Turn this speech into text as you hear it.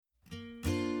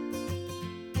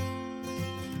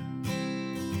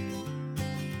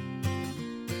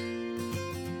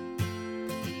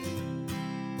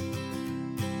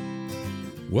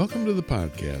Welcome to the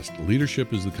podcast,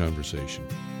 Leadership is the Conversation.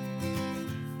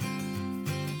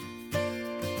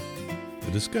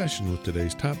 A discussion with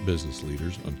today's top business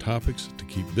leaders on topics to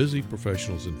keep busy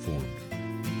professionals informed.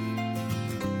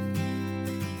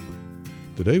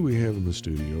 Today we have in the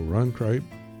studio Ron Kripe,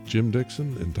 Jim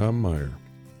Dixon, and Tom Meyer.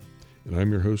 And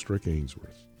I'm your host, Rick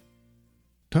Ainsworth.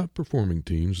 Top performing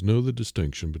teams know the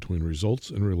distinction between results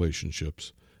and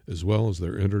relationships, as well as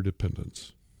their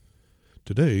interdependence.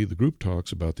 Today, the group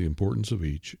talks about the importance of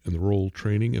each and the role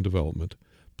training and development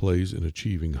plays in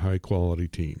achieving high-quality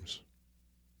teams.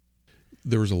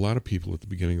 There was a lot of people at the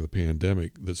beginning of the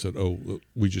pandemic that said, "Oh,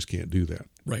 we just can't do that."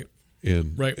 Right.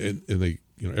 And they,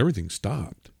 everything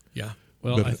stopped. Yeah.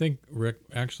 Well, I think, Rick,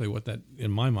 actually what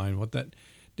that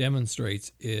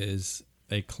demonstrates is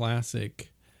a classic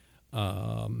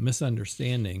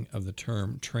misunderstanding of the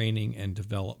term training and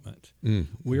development.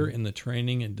 We're in the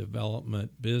training and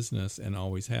development business and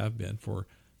always have been for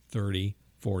 30,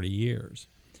 40 years.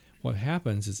 What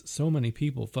happens is so many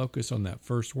people focus on that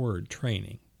first word,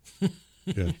 training.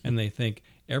 Yeah. And they think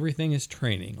everything is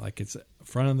training, like it's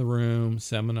front of the room,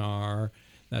 seminar,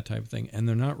 that type of thing. And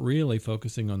they're not really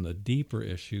focusing on the deeper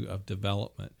issue of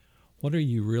development. What are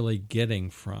you really getting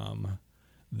from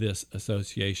this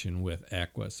association with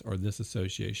Equus, or this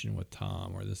association with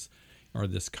Tom, or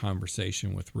this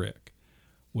conversation with Rick?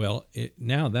 Well,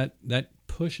 now that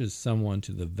pushes someone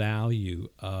to the value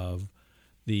of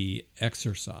the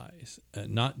exercise,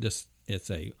 not just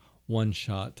it's a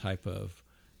one-shot type of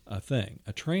a thing.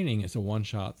 A training is a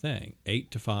one-shot thing.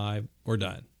 8 to 5, we're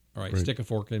done. All right, stick a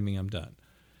fork in me, I'm done.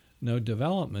 No,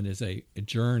 development is a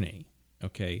journey.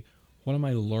 Okay, what am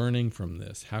I learning from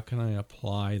this? How can I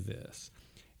apply this?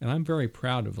 And I'm very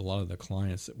proud of a lot of the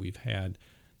clients that we've had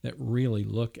that really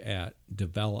look at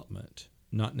development,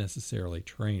 not necessarily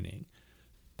training.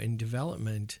 And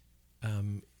development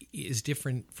is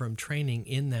different from training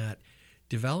in that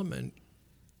development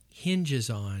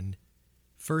hinges on,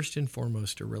 first and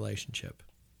foremost, a relationship.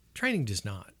 Training does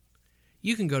not.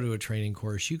 You can go to a training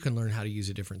course. You can learn how to use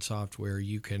a different software.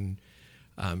 You can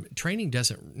training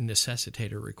doesn't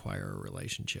necessitate or require a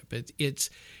relationship.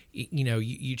 It's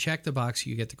you check the box,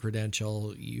 you get the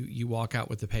credential, you walk out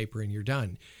with the paper, and you're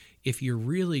done. If you're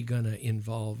really going to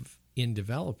involve in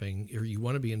developing, or you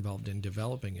want to be involved in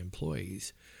developing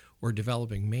employees or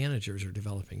developing managers or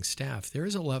developing staff, there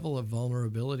is a level of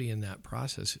vulnerability in that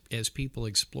process as people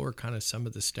explore kind of some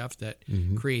of the stuff that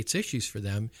creates issues for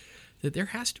them, that there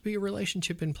has to be a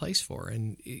relationship in place for.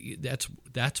 And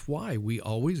that's why we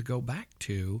always go back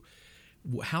to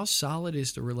how solid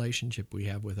is the relationship we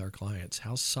have with our clients?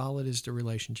 How solid is the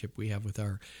relationship we have with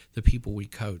the people we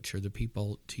coach, or the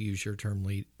people, to use your term,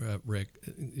 lead, Rick,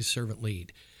 servant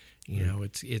lead?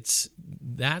 It's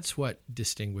that's what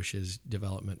distinguishes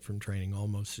development from training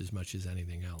almost as much as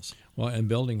anything else. Well, and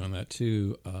building on that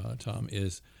too, Tom,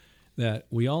 is that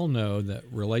we all know that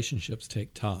relationships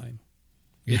take time.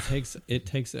 It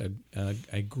takes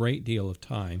a great deal of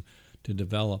time to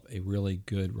develop a really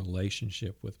good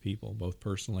relationship with people, both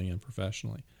personally and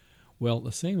professionally. Well,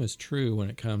 the same is true when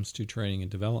it comes to training and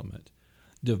development.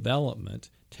 Development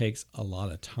takes a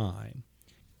lot of time.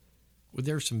 Well,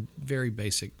 there are some very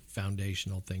basic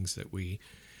foundational things that we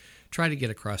try to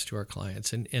get across to our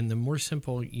clients. And the more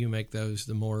simple you make those,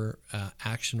 the more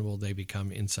actionable they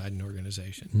become inside an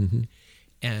organization.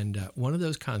 And one of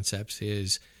those concepts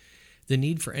is the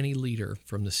need for any leader,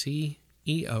 from the CEO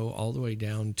all the way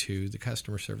down to the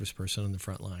customer service person on the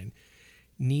front line,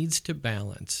 needs to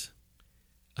balance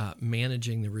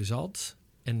managing the results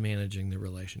and managing the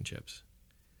relationships.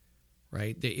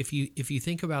 Right? If you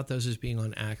think about those as being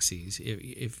on axes,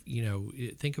 if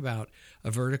think about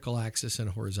a vertical axis and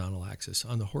a horizontal axis.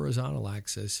 On the horizontal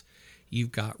axis,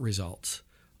 you've got results.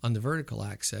 On the vertical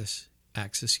axis,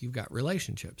 you've got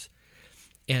relationships.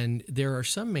 And there are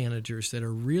some managers that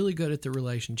are really good at the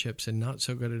relationships and not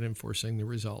so good at enforcing the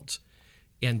results.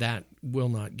 And that will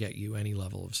not get you any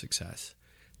level of success.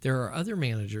 There are other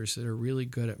managers that are really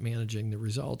good at managing the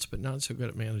results, but not so good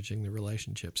at managing the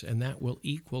relationships. And that will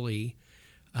equally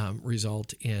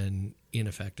result in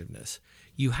ineffectiveness.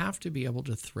 You have to be able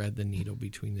to thread the needle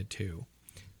between the two.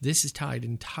 This is tied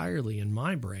entirely in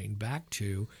my brain back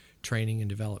to training and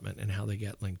development and how they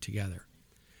get linked together.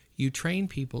 You train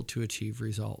people to achieve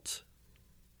results.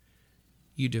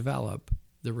 You develop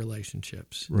the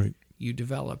relationships. Right. You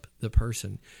develop the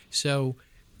person. So,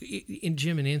 in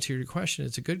Jim, in answer to your question,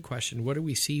 it's a good question. What do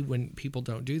we see when people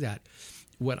don't do that?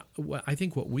 What I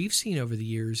think what we've seen over the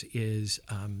years is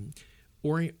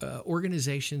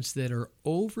organizations that are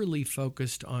overly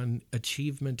focused on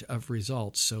achievement of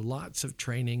results. So lots of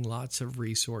training, lots of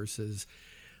resources,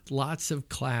 lots of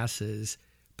classes,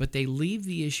 but they leave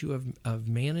the issue of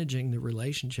managing the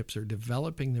relationships or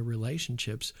developing the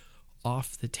relationships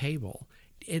off the table.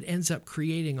 It ends up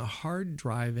creating a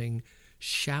hard-driving,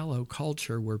 shallow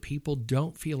culture where people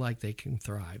don't feel like they can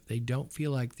thrive. They don't feel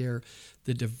like the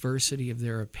diversity of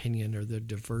their opinion or the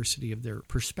diversity of their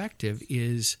perspective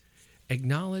is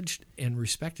acknowledged and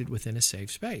respected within a safe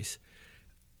space.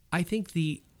 I think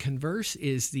the converse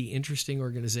is the interesting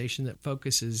organization that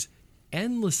focuses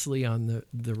endlessly on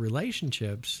the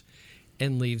relationships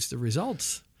and leaves the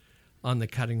results on the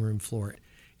cutting room floor.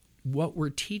 What we're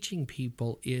teaching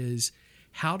people is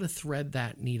how to thread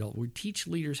that needle. We teach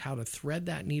leaders how to thread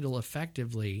that needle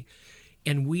effectively,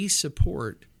 and we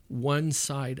support one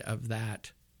side of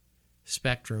that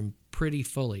spectrum pretty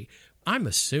fully. I'm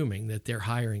assuming that they're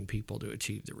hiring people to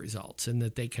achieve the results and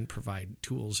that they can provide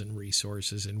tools and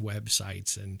resources and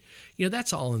websites. And,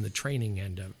 that's all in the training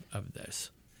end of this.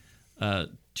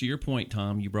 To your point,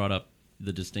 Tom, you brought up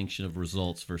the distinction of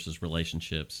results versus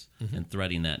relationships and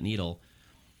threading that needle.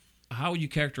 How would you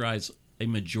characterize a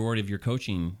majority of your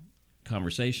coaching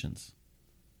conversations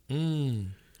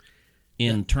in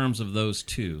terms of those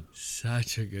two?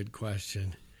 Such a good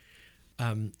question.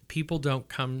 People don't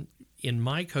come in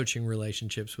my coaching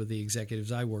relationships with the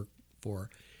executives I work for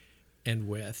and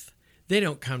with. They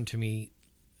don't come to me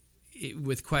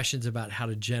with questions about how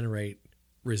to generate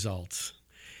results.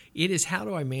 It is, how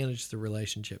do I manage the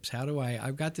relationships?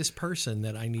 I've got this person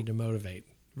that I need to motivate.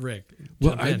 Rick,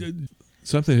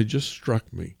 something had just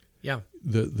struck me. Yeah.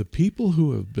 The people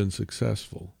who have been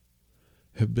successful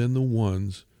have been the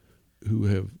ones who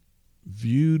have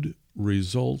viewed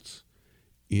results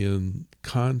in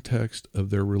context of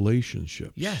their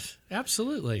relationships. Yes,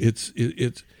 absolutely.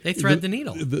 They thread the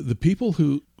needle. The people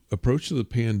who approach the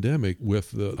pandemic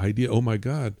with the idea, oh my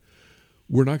God,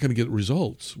 we're not going to get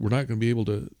results. We're not going to be able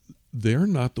to. They're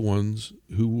not the ones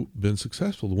who've been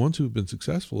successful. The ones who've been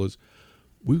successful is,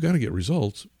 we've got to get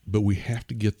results, but we have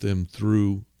to get them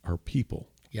through our people.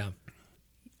 Yeah.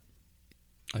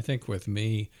 I think with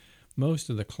me, most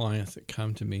of the clients that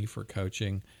come to me for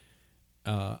coaching,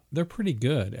 they're pretty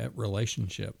good at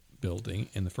relationship building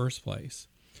in the first place.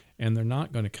 And they're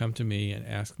not going to come to me and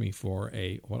ask me for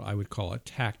what I would call a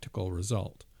tactical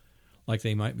result. Like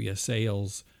they might be a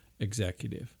sales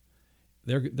executive.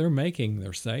 They're making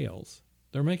their sales.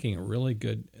 They're making a really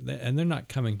good, and they're not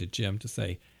coming to Jim to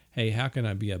say, hey, how can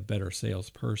I be a better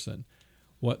salesperson?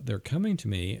 What they're coming to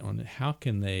me on, how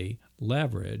can they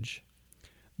leverage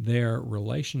their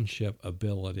relationship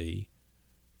ability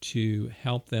to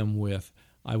help them with,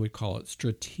 I would call it,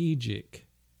 strategic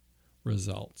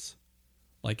results.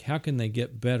 Like, how can they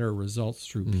get better results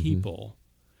through people?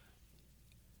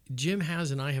 Jim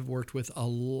has and I have worked with a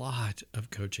lot of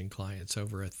coaching clients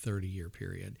over a 30-year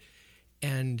period.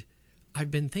 And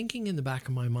I've been thinking in the back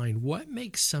of my mind, what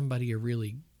makes somebody a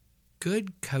really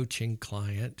good coaching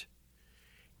client,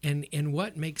 and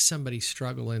what makes somebody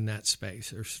struggle in that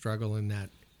space or struggle in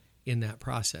that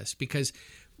process? Because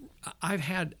I've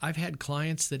had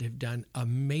clients that have done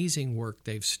amazing work.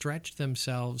 They've stretched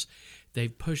themselves,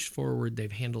 they've pushed forward,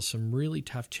 they've handled some really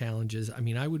tough challenges. I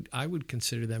mean, I would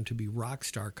consider them to be rock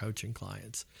star coaching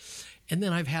clients. And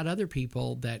then I've had other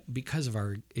people that, because of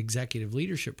our executive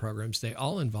leadership programs, they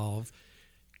all involve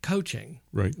coaching.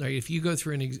 Right. Like if you go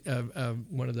through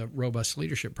one of the robust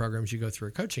leadership programs, you go through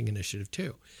a coaching initiative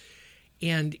too.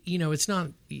 And, it's not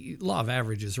law of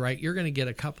averages, right? You're going to get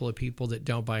a couple of people that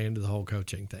don't buy into the whole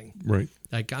coaching thing. Right.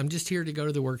 Like, I'm just here to go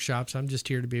to the workshops. I'm just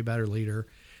here to be a better leader.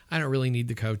 I don't really need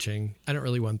the coaching. I don't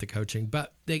really want the coaching.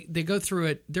 But they go through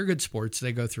it. They're good sports.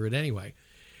 They go through it anyway.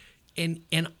 And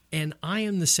I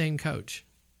am the same coach.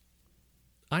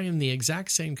 I am the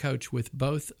exact same coach with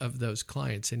both of those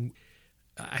clients. And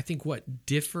I think what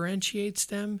differentiates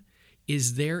them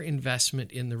is their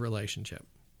investment in the relationship.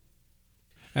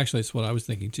 Actually, it's what I was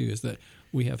thinking too, is that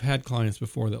we have had clients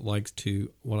before that likes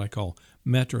to, what I call,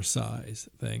 metricize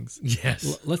things.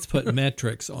 Yes. Let's put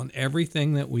metrics on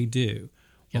everything that we do.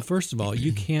 Well, Yep. first of all,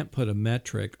 you can't put a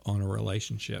metric on a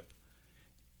relationship.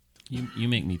 You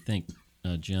make me think,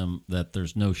 Jim, that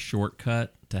there's no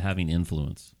shortcut to having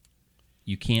influence.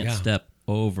 You can't step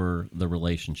over the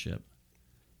relationship.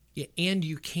 Yeah, and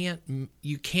you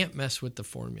can't mess with the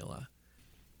formula.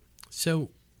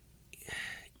 So,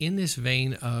 in this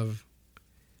vein of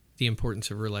the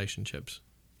importance of relationships,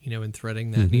 and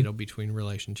threading that needle between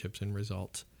relationships and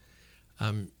results,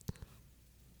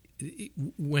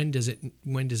 when does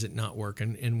it not work?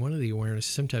 And one of the awareness,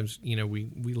 sometimes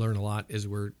we learn a lot as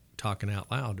we're talking out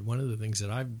loud. One of the things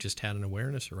that I've just had an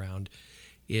awareness around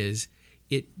is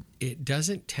it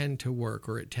doesn't tend to work,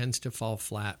 or it tends to fall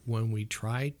flat when we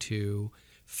try to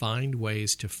find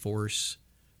ways to force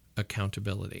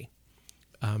accountability.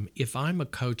 If I'm a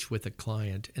coach with a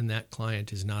client and that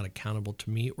client is not accountable to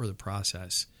me or the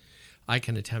process, I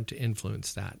can attempt to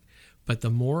influence that. But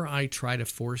the more I try to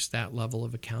force that level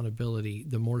of accountability,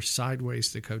 the more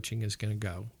sideways the coaching is going to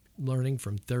go. Learning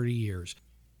from 30 years.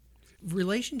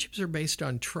 Relationships are based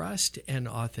on trust and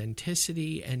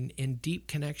authenticity and deep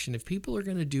connection. If people are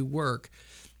going to do work,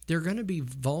 they're going to be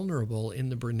vulnerable in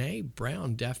the Brené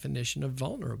Brown definition of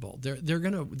vulnerable. They're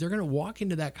going to walk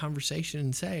into that conversation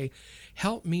and say,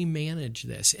 "Help me manage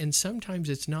this." And sometimes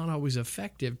it's not always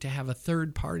effective to have a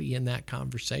third party in that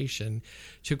conversation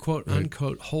to quote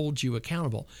unquote hold you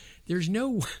accountable. There's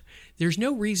no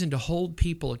reason to hold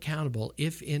people accountable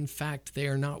if in fact they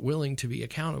are not willing to be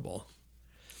accountable.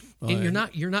 And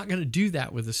you're not going to do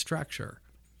that with a structure.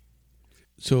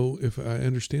 So if I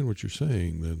understand what you're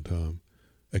saying, then Tom,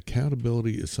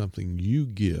 accountability is something you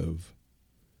give,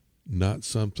 not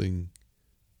something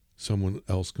someone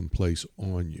else can place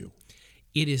on you.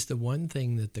 It is the one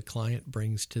thing that the client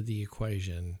brings to the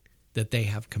equation that they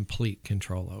have complete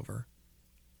control over.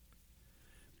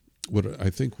 What I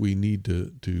think we need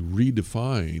to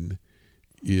redefine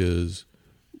is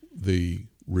the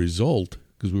result,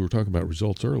 because we were talking about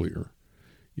results earlier.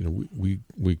 You know, we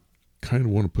kind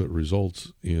of want to put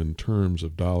results in terms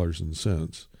of dollars and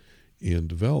cents. In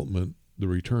development, the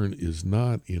return is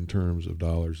not in terms of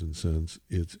dollars and cents.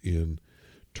 It's in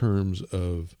terms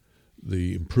of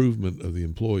the improvement of the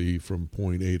employee from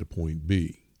point A to point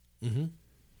B. Mm-hmm.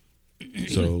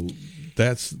 So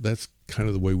that's kind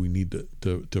of the way we need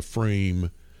to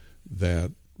frame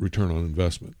that return on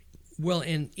investment. Well,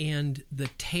 and the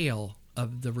tail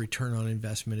of the return on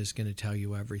investment is going to tell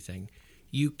you everything.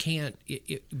 You can't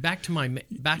back to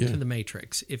the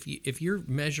matrix. If you're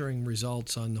measuring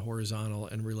results on the horizontal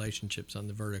and relationships on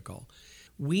the vertical,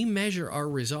 we measure our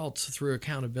results through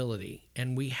accountability,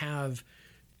 and we have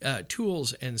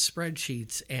tools and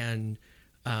spreadsheets and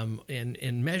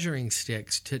measuring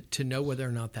sticks to know whether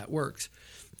or not that works.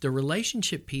 The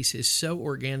relationship piece is so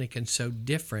organic and so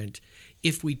different.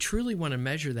 If we truly want to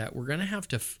measure that, we're going to have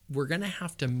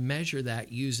to measure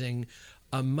that using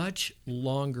a much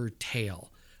longer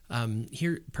tail.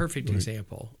 Here, perfect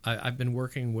example. I've been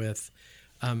working with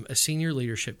a senior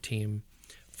leadership team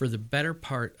for the better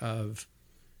part of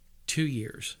 2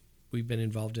 years. We've been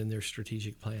involved in their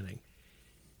strategic planning.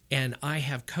 And I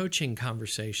have coaching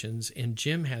conversations, and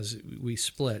we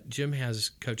split. Jim has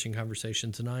coaching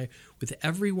conversations, and I with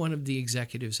every one of the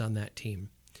executives on that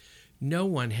team. No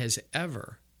one has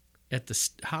ever, at the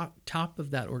top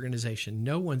of that organization,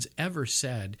 no one's ever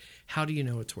said, "How do you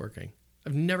know it's working?"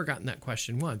 I've never gotten that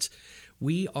question once.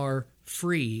 We are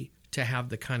free to have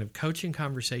the kind of coaching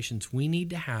conversations we need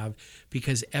to have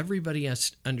because everybody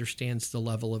understands the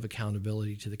level of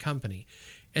accountability to the company.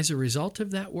 As a result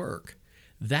of that work,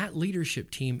 that leadership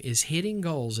team is hitting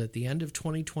goals at the end of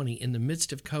 2020 in the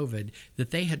midst of COVID that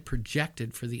they had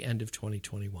projected for the end of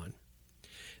 2021.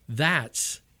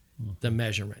 That's the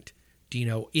measurement. Do you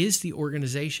know, is the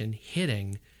organization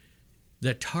hitting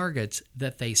the targets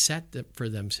that they set for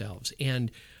themselves? And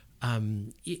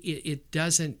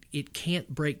it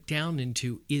can't break down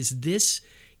into, is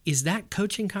that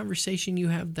coaching conversation you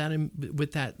have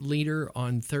with that leader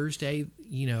on Thursday,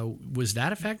 was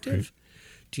that effective? Right.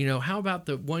 Do you know, how about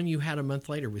the one you had a month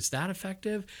later? Was that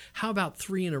effective? How about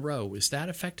 3 in a row? Was that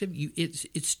effective? It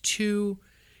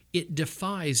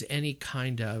defies any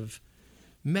kind of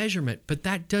measurement, but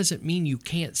that doesn't mean you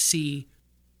can't see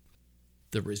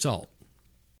the result.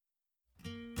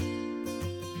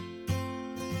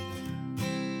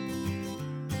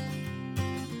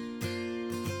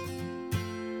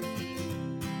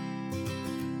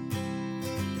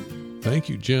 Thank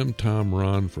you, Jim, Tom,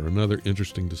 Ron, for another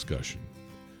interesting discussion.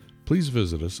 Please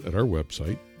visit us at our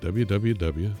website,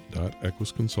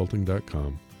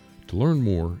 www.equusconsulting.com, to learn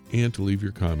more and to leave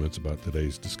your comments about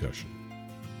today's discussion.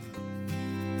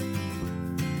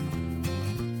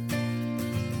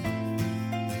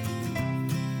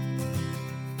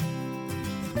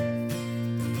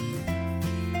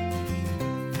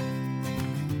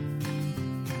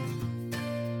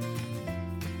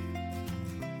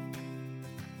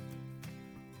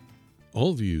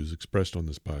 All views expressed on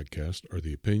this podcast are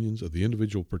the opinions of the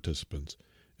individual participants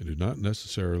and do not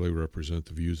necessarily represent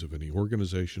the views of any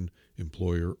organization,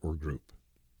 employer, or group.